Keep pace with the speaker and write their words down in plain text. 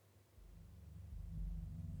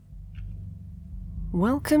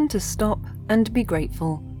Welcome to Stop and Be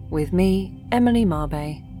Grateful with me, Emily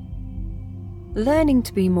Marbay. Learning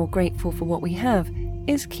to be more grateful for what we have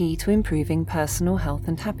is key to improving personal health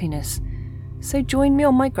and happiness, so join me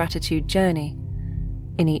on my gratitude journey.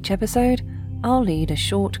 In each episode, I'll lead a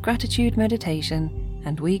short gratitude meditation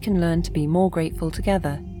and we can learn to be more grateful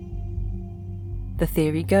together. The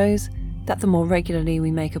theory goes that the more regularly we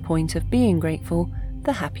make a point of being grateful,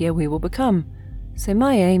 the happier we will become. So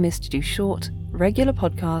my aim is to do short, regular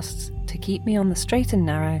podcasts to keep me on the straight and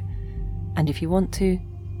narrow, and if you want to,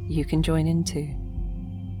 you can join in too.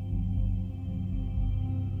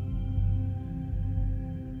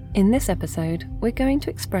 In this episode, we're going to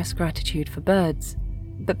express gratitude for birds,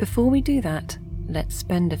 but before we do that, let's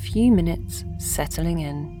spend a few minutes settling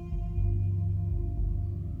in.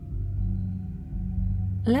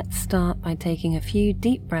 Let's start by taking a few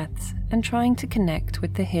deep breaths and trying to connect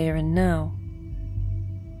with the here and now.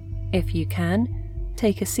 If you can,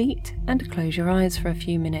 take a seat and close your eyes for a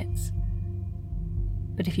few minutes.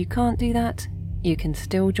 But if you can't do that, you can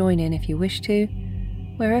still join in if you wish to,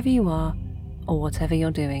 wherever you are or whatever you're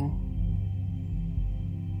doing.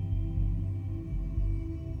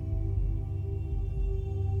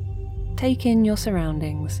 Take in your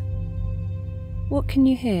surroundings. What can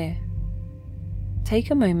you hear? Take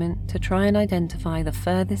a moment to try and identify the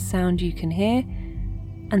furthest sound you can hear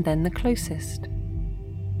and then the closest.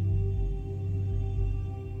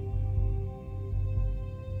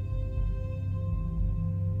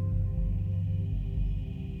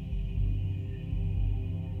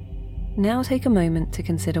 Now take a moment to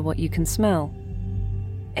consider what you can smell.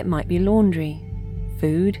 It might be laundry,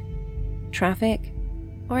 food, traffic,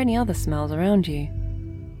 or any other smells around you.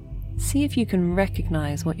 See if you can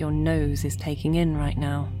recognize what your nose is taking in right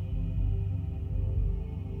now.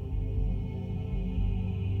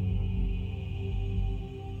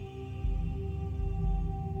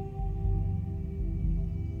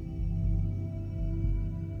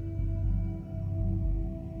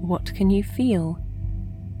 What can you feel?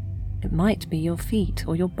 It might be your feet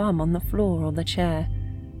or your bum on the floor or the chair.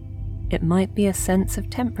 It might be a sense of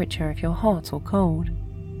temperature if you're hot or cold.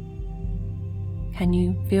 Can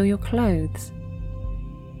you feel your clothes?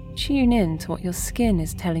 Tune in to what your skin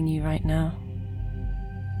is telling you right now.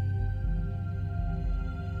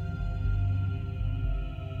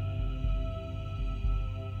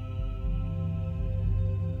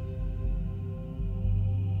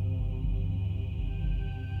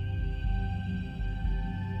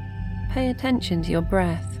 Pay attention to your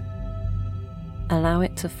breath. Allow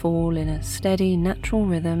it to fall in a steady, natural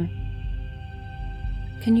rhythm.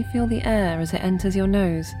 Can you feel the air as it enters your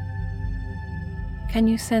nose? Can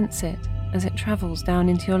you sense it as it travels down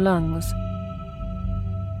into your lungs?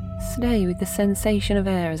 Stay with the sensation of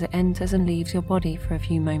air as it enters and leaves your body for a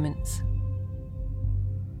few moments.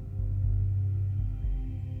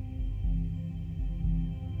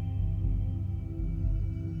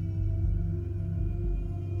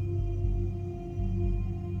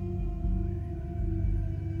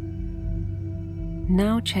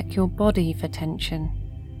 Now check your body for tension.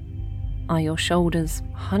 Are your shoulders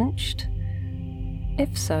hunched?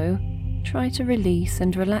 If so, try to release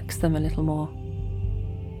and relax them a little more.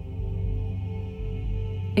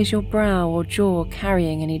 Is your brow or jaw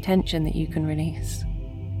carrying any tension that you can release?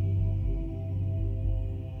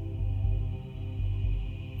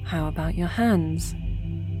 How about your hands?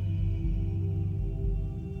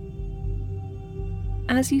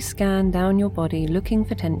 As you scan down your body looking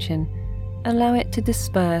for tension, allow it to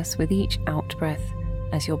disperse with each out-breath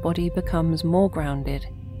as your body becomes more grounded.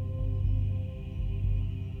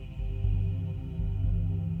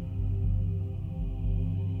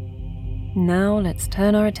 Now let's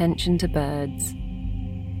turn our attention to birds.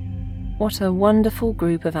 What a wonderful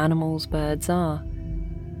group of animals birds are.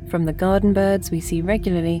 From the garden birds we see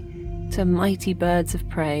regularly to mighty birds of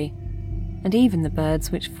prey, and even the birds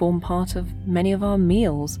which form part of many of our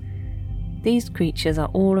meals. These creatures are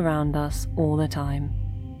all around us all the time.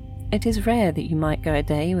 It is rare that you might go a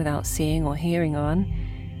day without seeing or hearing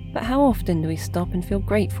one, but how often do we stop and feel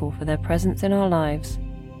grateful for their presence in our lives?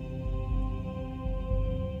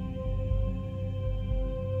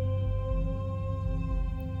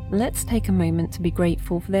 Let's take a moment to be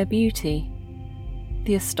grateful for their beauty.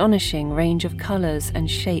 The astonishing range of colours and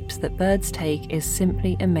shapes that birds take is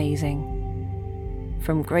simply amazing.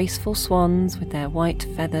 From graceful swans with their white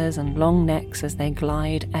feathers and long necks as they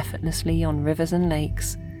glide effortlessly on rivers and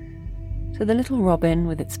lakes, to the little robin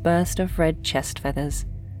with its burst of red chest feathers,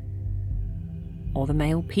 or the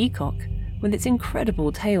male peacock with its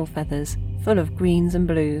incredible tail feathers full of greens and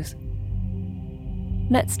blues.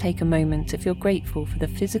 Let's take a moment to feel grateful for the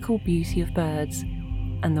physical beauty of birds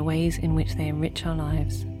and the ways in which they enrich our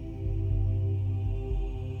lives.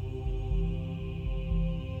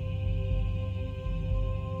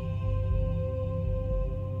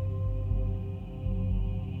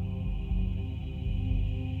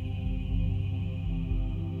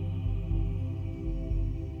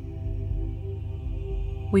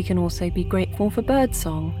 We can also be grateful for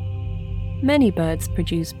birdsong. Many birds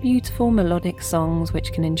produce beautiful melodic songs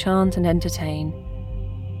which can enchant and entertain.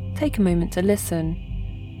 Take a moment to listen.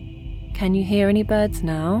 Can you hear any birds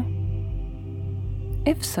now?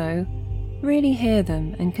 If so, really hear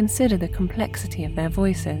them and consider the complexity of their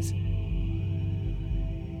voices.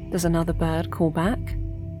 Does another bird call back?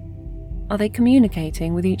 Are they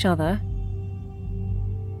communicating with each other?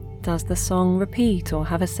 Does the song repeat or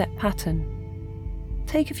have a set pattern?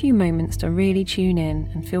 Take a few moments to really tune in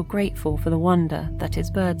and feel grateful for the wonder that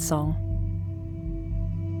is birdsong.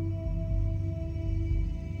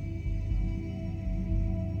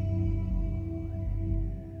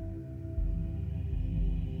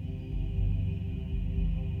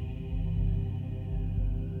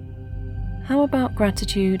 How about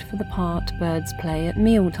gratitude for the part birds play at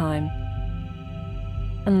mealtime?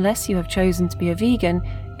 Unless you have chosen to be a vegan,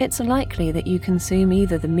 it's likely that you consume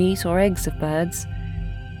either the meat or eggs of birds.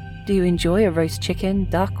 Do you enjoy a roast chicken,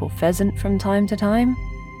 duck or pheasant from time to time?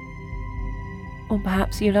 Or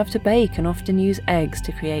perhaps you love to bake and often use eggs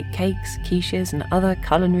to create cakes, quiches and other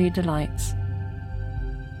culinary delights.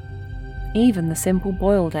 Even the simple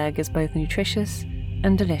boiled egg is both nutritious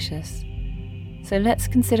and delicious. So let's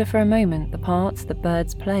consider for a moment the parts that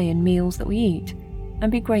birds play in meals that we eat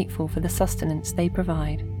and be grateful for the sustenance they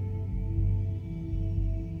provide.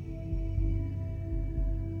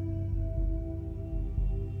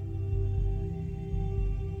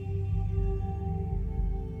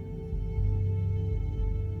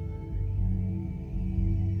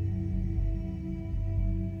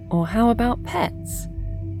 Or how about pets?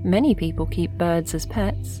 Many people keep birds as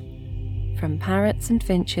pets. From parrots and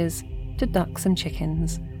finches to ducks and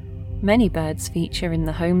chickens, many birds feature in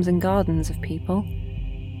the homes and gardens of people.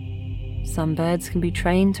 Some birds can be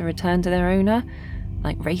trained to return to their owner,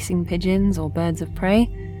 like racing pigeons or birds of prey.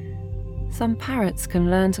 Some parrots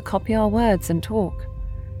can learn to copy our words and talk.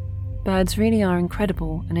 Birds really are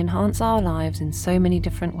incredible and enhance our lives in so many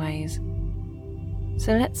different ways.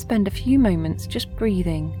 So let's spend a few moments just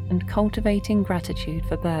breathing and cultivating gratitude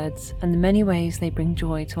for birds and the many ways they bring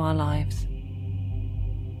joy to our lives.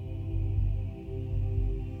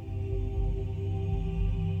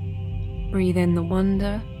 Breathe in the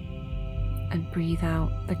wonder and breathe out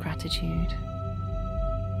the gratitude.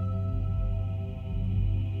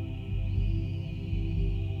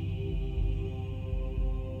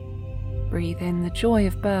 Breathe in the joy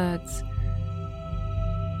of birds.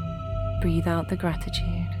 Breathe out the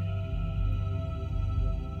gratitude.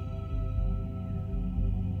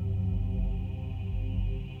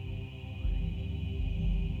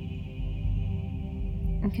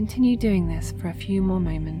 And continue doing this for a few more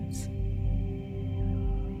moments.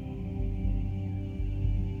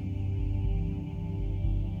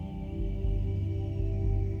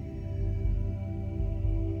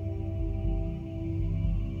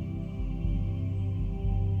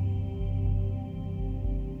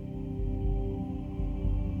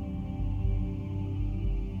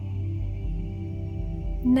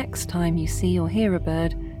 Next time you see or hear a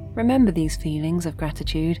bird, remember these feelings of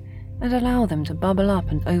gratitude and allow them to bubble up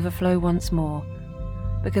and overflow once more.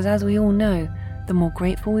 Because as we all know, the more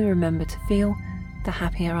grateful we remember to feel, the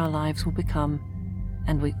happier our lives will become.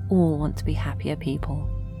 And we all want to be happier people.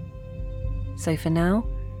 So for now,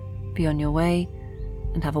 be on your way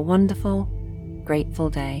and have a wonderful, grateful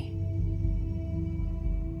day.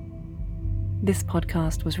 This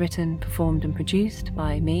podcast was written, performed and produced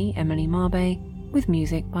by me, Emily Marbe, with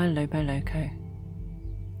music by Lobo Loco.